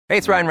Hey,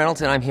 it's Ryan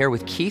Reynolds, and I'm here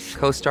with Keith,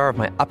 co-star of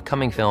my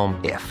upcoming film,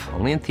 If,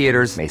 only in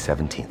theaters May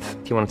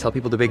 17th. Do you want to tell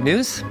people the big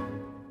news?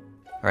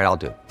 All right, I'll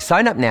do it.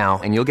 Sign up now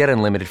and you'll get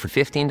unlimited for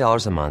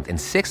 $15 a month and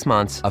 6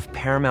 months of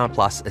Paramount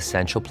Plus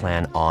Essential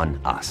Plan on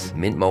us.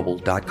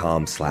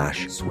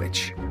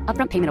 MintMobile.com/switch.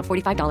 Upfront payment of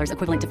 $45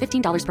 equivalent to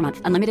 $15 per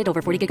month. Unlimited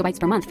over 40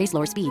 gigabytes per month. Face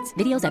lower speeds.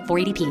 Videos at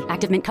 480p.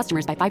 Active Mint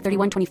customers by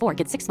 531.24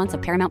 get 6 months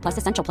of Paramount Plus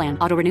Essential Plan.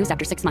 Auto renews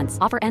after 6 months.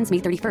 Offer ends May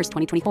 31st,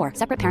 2024.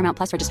 Separate Paramount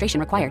Plus registration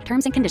required.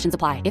 Terms and conditions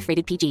apply if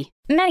rated PG.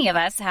 Many of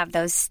us have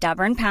those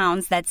stubborn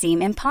pounds that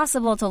seem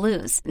impossible to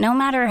lose, no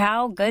matter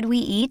how good we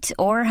eat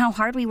or how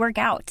hard we work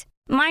out.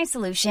 My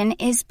solution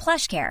is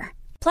PlushCare.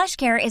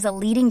 PlushCare is a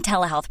leading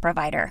telehealth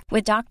provider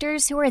with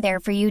doctors who are there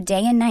for you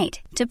day and night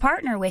to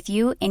partner with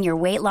you in your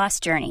weight loss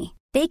journey.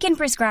 They can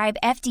prescribe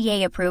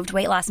FDA-approved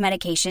weight loss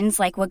medications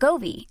like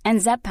Wegovy and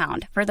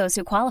Zepbound for those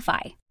who qualify.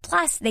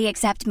 Plus, they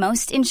accept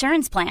most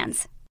insurance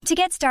plans. To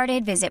get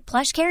started, visit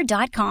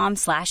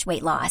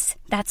plushcare.com/weightloss.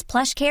 That's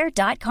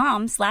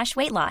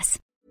plushcare.com/weightloss.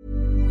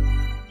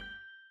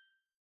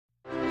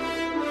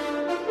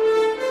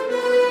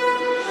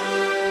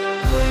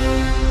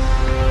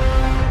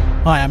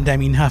 Hi, I'm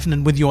Damien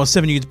Heffernan with your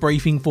 7 News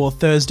briefing for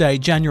Thursday,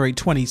 January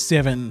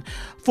 27.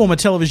 Former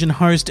television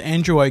host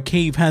Andrew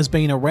O'Keefe has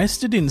been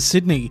arrested in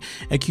Sydney,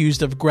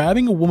 accused of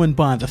grabbing a woman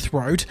by the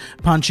throat,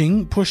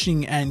 punching,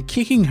 pushing and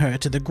kicking her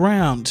to the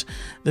ground.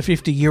 The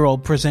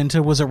 50-year-old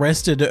presenter was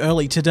arrested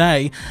early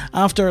today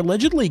after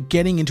allegedly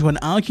getting into an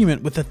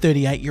argument with a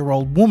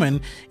 38-year-old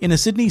woman in a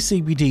Sydney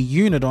CBD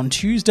unit on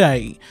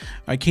Tuesday.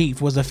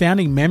 O'Keefe was a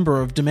founding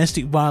member of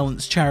domestic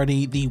violence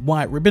charity the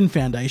White Ribbon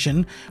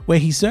Foundation, where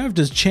he served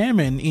as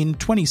chairman in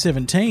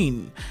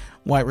 2017.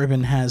 White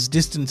Ribbon has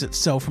distanced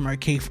itself from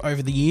O'Keefe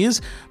over the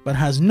years, but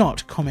has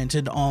not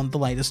commented on the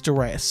latest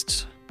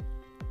arrest.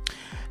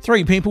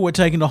 3 people were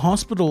taken to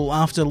hospital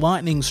after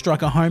lightning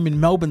struck a home in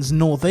Melbourne's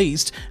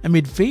northeast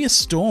amid fierce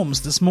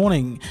storms this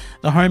morning.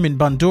 The home in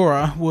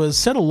Bundoora was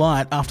set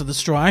alight after the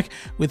strike,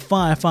 with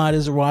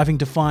firefighters arriving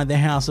to find their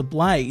house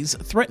ablaze,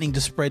 threatening to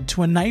spread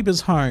to a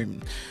neighbour's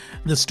home.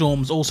 The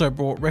storms also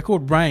brought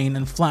record rain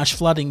and flash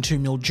flooding to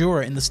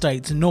Mildura in the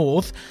state's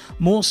north.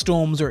 More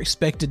storms are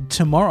expected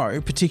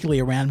tomorrow,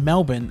 particularly around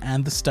Melbourne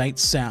and the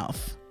state's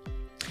south.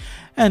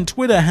 And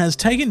Twitter has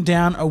taken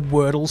down a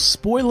Wordle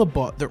spoiler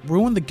bot that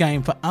ruined the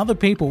game for other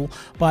people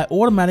by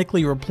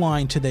automatically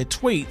replying to their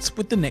tweets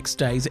with the next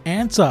day's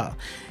answer.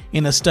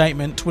 In a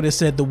statement, Twitter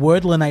said the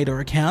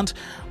Wordlinator account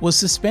was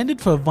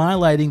suspended for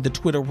violating the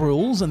Twitter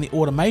rules and the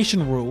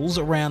automation rules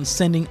around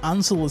sending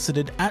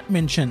unsolicited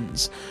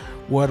 @mentions.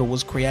 Wordle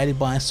was created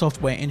by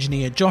software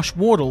engineer Josh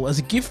Wardle as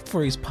a gift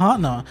for his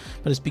partner,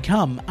 but has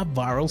become a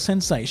viral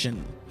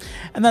sensation.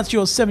 And that's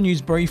your 7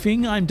 News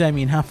briefing. I'm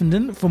Damien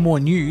Huffenden. For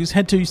more news,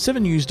 head to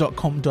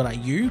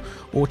 7news.com.au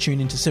or tune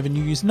into 7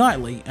 News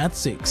nightly at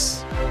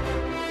 6.